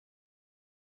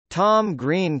Tom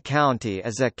Green County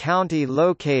is a county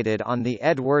located on the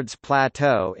Edwards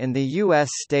Plateau in the U.S.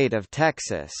 state of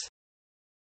Texas.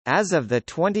 As of the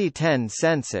 2010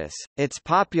 census, its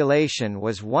population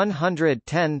was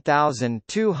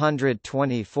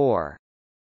 110,224.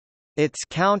 Its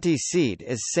county seat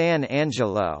is San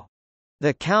Angelo.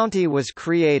 The county was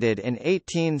created in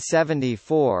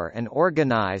 1874 and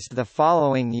organized the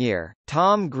following year.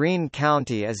 Tom Green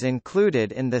County is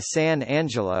included in the San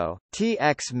Angelo,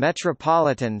 TX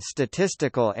Metropolitan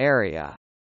Statistical Area.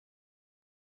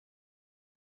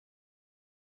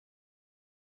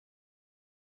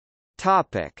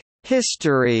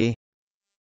 History.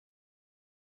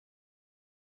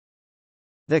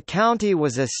 The county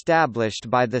was established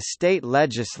by the state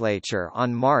legislature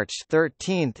on March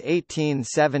 13,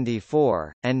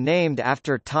 1874, and named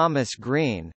after Thomas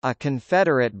Green, a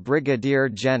Confederate brigadier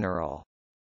general.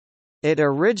 It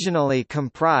originally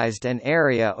comprised an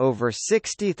area over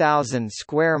 60,000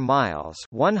 square miles,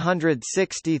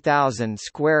 160,000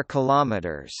 square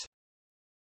kilometers.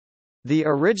 The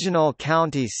original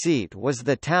county seat was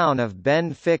the town of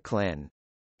Ben Ficklin.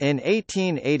 In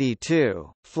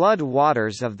 1882, flood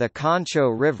waters of the Concho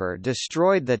River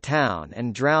destroyed the town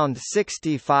and drowned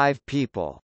 65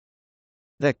 people.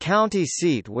 The county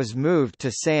seat was moved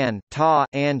to San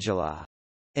Angelo.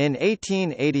 In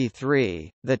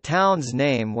 1883, the town's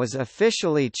name was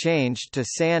officially changed to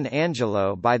San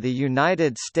Angelo by the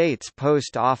United States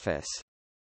Post Office.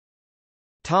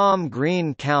 Tom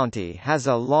Green County has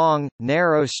a long,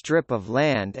 narrow strip of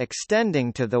land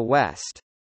extending to the west.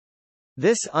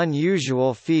 This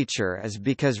unusual feature is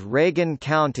because Reagan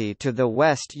County to the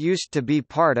west used to be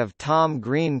part of Tom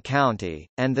Green County,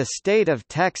 and the state of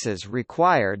Texas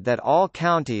required that all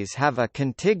counties have a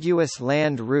contiguous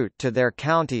land route to their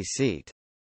county seat.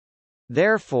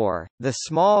 Therefore, the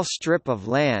small strip of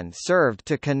land served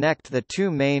to connect the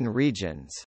two main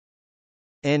regions.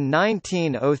 In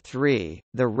 1903,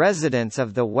 the residents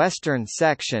of the western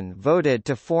section voted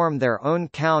to form their own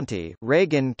county,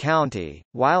 Reagan County,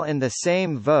 while in the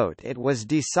same vote it was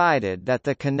decided that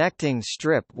the connecting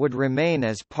strip would remain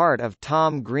as part of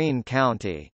Tom Green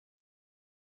County.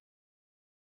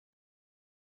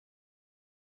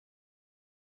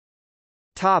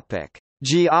 Topic: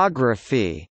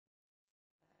 Geography.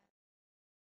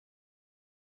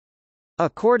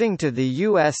 According to the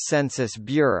U.S. Census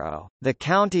Bureau, the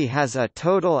county has a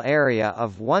total area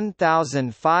of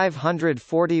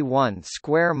 1,541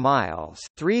 square miles,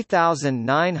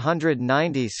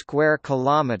 3,990 square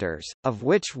kilometers, of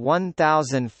which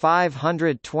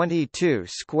 1,522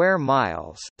 square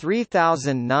miles,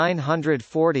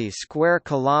 3,940 square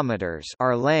kilometers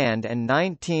are land and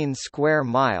 19 square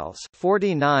miles,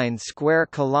 49 square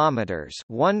kilometers,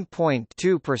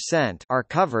 1.2% are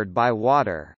covered by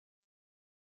water.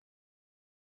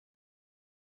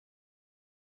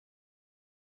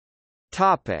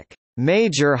 Topic: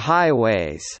 Major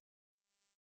highways.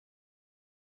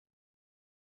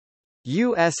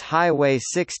 U.S. Highway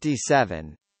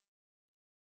 67,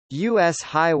 U.S.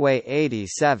 Highway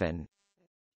 87,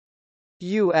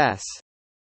 U.S.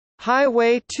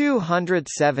 Highway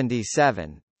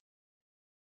 277,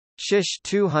 Shish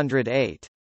 208.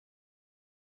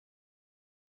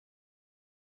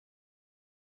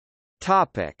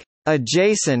 Topic: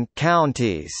 Adjacent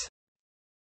counties.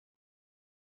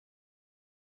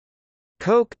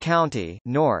 Coke County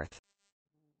north,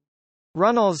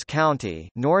 Runnels County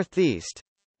northeast,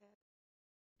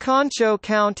 Concho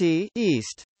County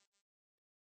east,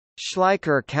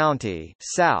 Schleicher County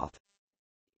south,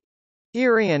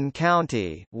 Irion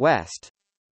County west,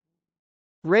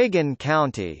 Reagan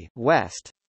County west,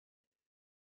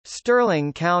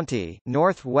 Sterling County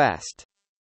northwest,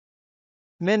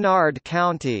 Menard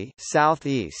County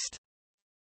southeast.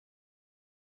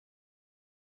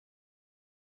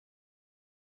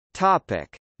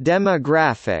 Topic: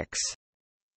 Demographics.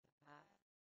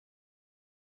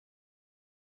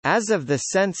 As of the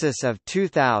census of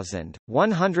 2000,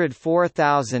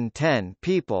 104,010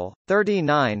 people,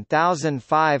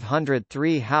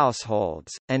 39,503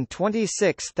 households, and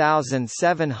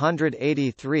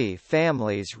 26,783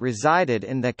 families resided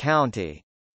in the county.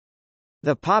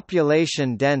 The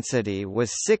population density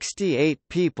was 68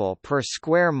 people per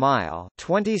square mile,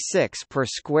 26 per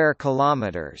square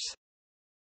kilometers.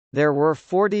 There were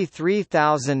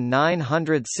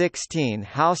 43,916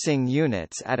 housing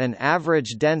units at an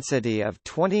average density of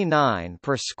 29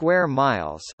 per square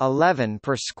miles, 11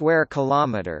 per square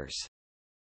kilometers.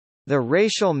 The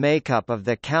racial makeup of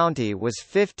the county was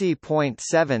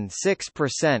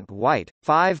 50.76% white,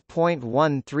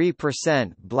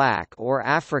 5.13% black or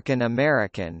African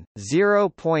American,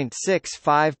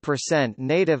 0.65%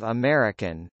 Native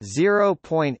American,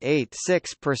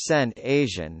 0.86%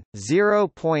 Asian,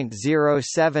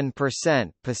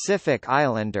 0.07% Pacific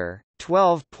Islander,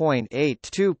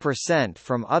 12.82%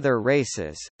 from other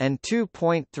races, and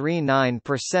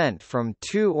 2.39% from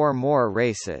two or more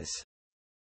races.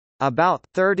 About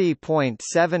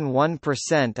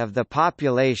 30.71% of the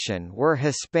population were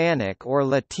Hispanic or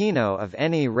Latino of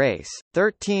any race,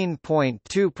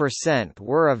 13.2%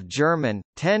 were of German,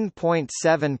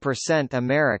 10.7%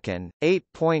 American,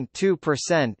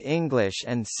 8.2% English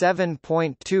and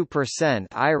 7.2%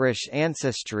 Irish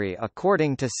ancestry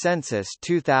according to Census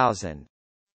 2000.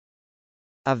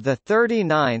 Of the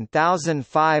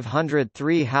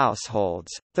 39,503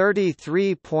 households,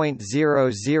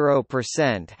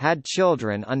 33.00% had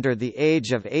children under the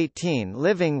age of 18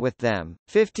 living with them,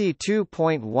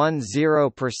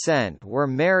 52.10% were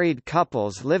married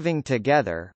couples living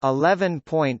together,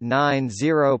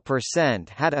 11.90%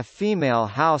 had a female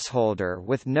householder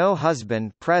with no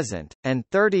husband present, and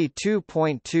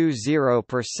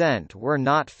 32.20% were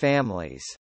not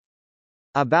families.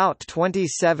 About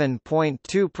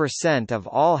 27.2% of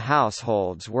all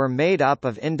households were made up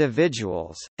of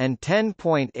individuals, and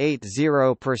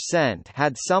 10.80%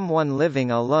 had someone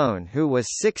living alone who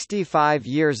was 65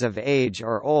 years of age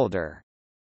or older.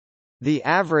 The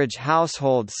average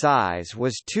household size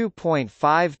was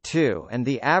 2.52 and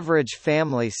the average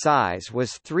family size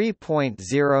was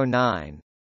 3.09.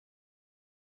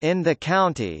 In the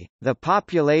county, the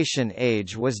population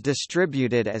age was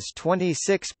distributed as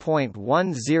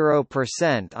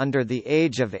 26.10% under the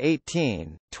age of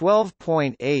 18,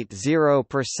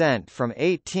 12.80% from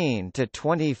 18 to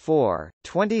 24,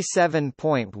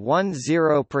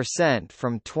 27.10%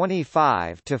 from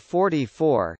 25 to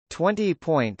 44,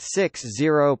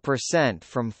 20.60%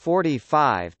 from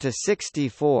 45 to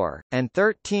 64, and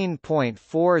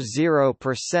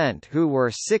 13.40% who were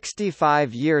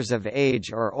 65 years of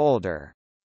age or older.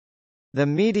 The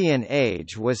median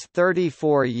age was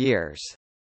 34 years.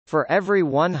 For every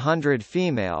 100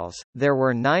 females, there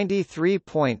were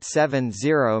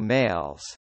 93.70 males.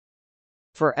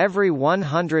 For every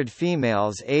 100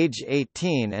 females age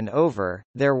 18 and over,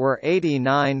 there were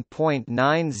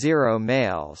 89.90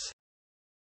 males.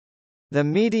 The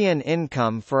median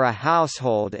income for a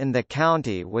household in the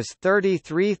county was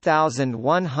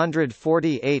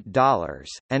 $33,148,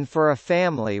 and for a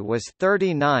family was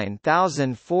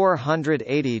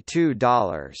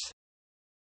 $39,482.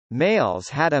 Males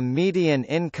had a median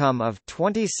income of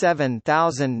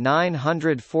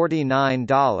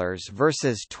 $27,949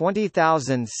 versus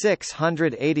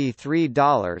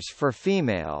 $20,683 for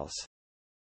females.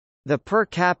 The per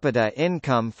capita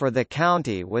income for the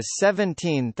county was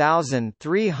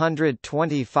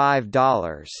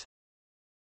 $17,325.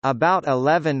 About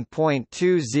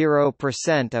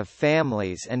 11.20% of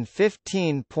families and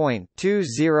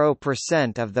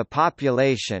 15.20% of the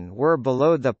population were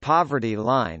below the poverty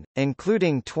line,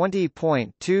 including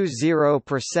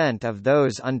 20.20% of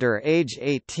those under age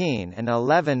 18 and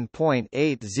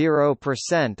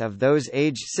 11.80% of those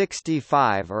age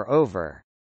 65 or over.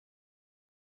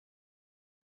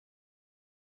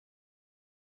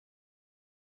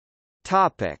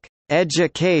 Topic: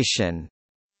 Education.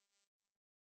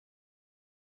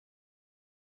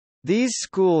 These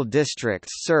school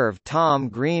districts serve Tom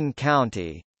Green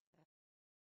County,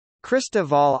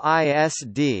 Cristoval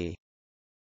ISD,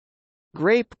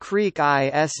 Grape Creek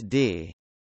ISD,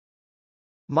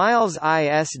 Miles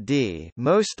ISD,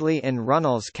 mostly in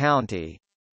Runnels County,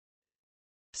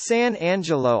 San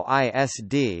Angelo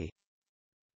ISD,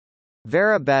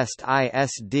 Verabest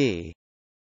ISD,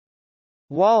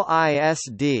 Wall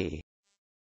ISD,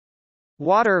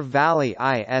 Water Valley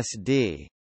ISD.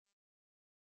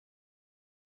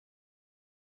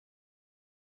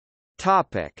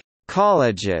 Topic: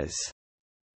 Colleges.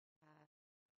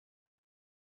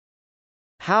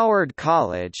 Howard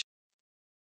College,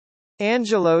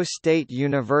 Angelo State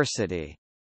University.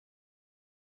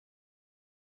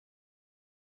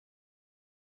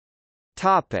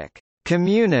 Topic: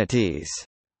 Communities.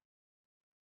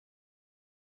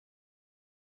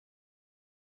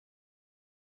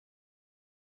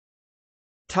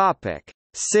 Topic: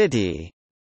 City.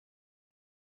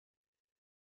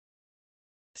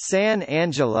 San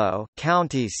Angelo,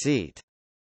 county seat.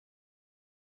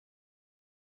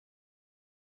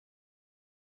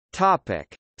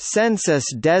 Topic: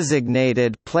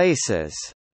 Census-designated places.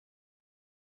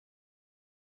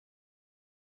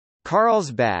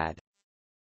 Carlsbad,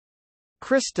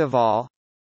 Cristoval,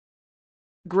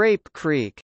 Grape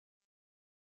Creek.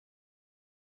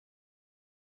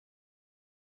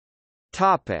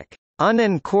 Topic: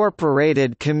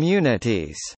 Unincorporated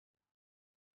communities.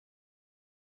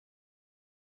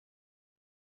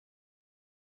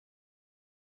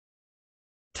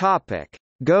 Topic: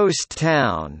 Ghost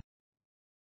Town.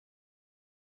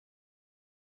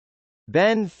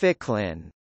 Ben Ficklin.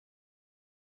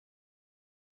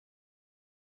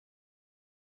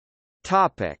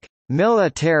 Topic: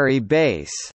 Military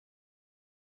base.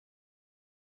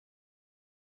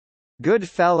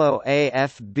 Goodfellow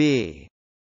AFB.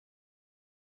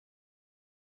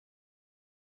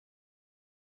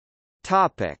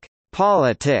 Topic: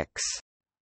 Politics.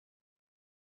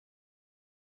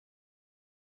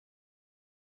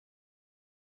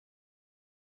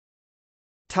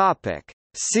 Topic: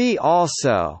 See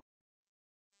also.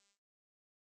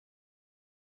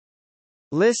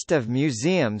 List of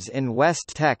museums in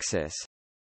West Texas.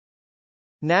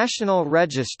 National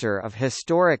Register of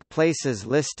Historic Places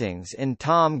listings in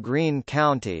Tom Green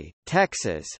County,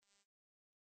 Texas.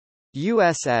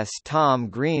 USS Tom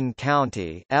Green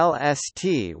County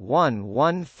LST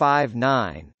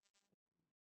 1159.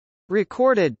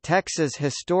 Recorded Texas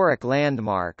historic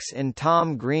landmarks in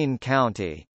Tom Green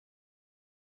County.